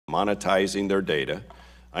monetizing their data.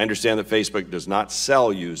 I understand that Facebook does not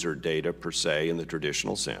sell user data per se in the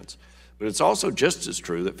traditional sense, but it's also just as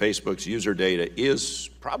true that Facebook's user data is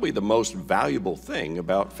probably the most valuable thing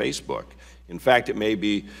about Facebook. In fact, it may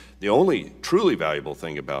be the only truly valuable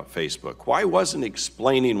thing about Facebook. Why wasn't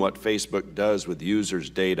explaining what Facebook does with users'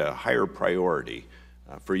 data a higher priority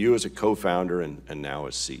for you as a co-founder and now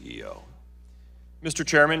as CEO? Mr.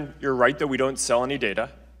 Chairman, you're right that we don't sell any data,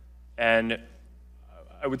 and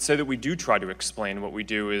I would say that we do try to explain what we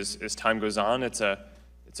do as time goes on. It's a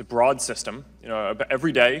broad system. You know,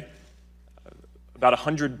 every day, about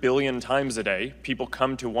 100 billion times a day, people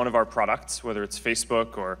come to one of our products, whether it's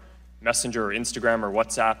Facebook or Messenger or Instagram or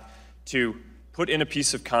WhatsApp, to put in a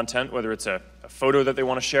piece of content, whether it's a photo that they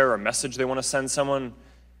want to share or a message they want to send someone.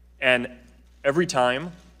 And every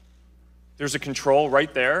time, there's a control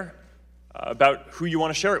right there about who you want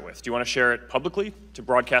to share it with. Do you want to share it publicly to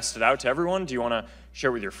broadcast it out to everyone? Do you want to share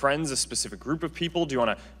it with your friends, a specific group of people? Do you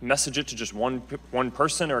want to message it to just one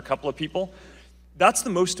person or a couple of people? That's the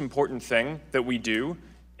most important thing that we do,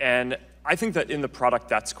 and I think that in the product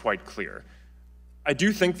that's quite clear. I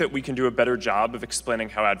do think that we can do a better job of explaining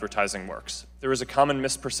how advertising works. There is a common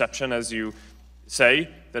misperception, as you say,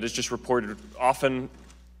 that is just reported, often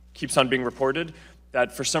keeps on being reported,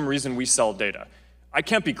 that for some reason we sell data. I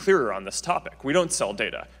can't be clearer on this topic. We don't sell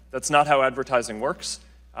data. That's not how advertising works,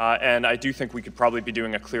 and I do think we could probably be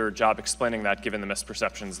doing a clearer job explaining that given the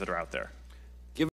misperceptions that are out there.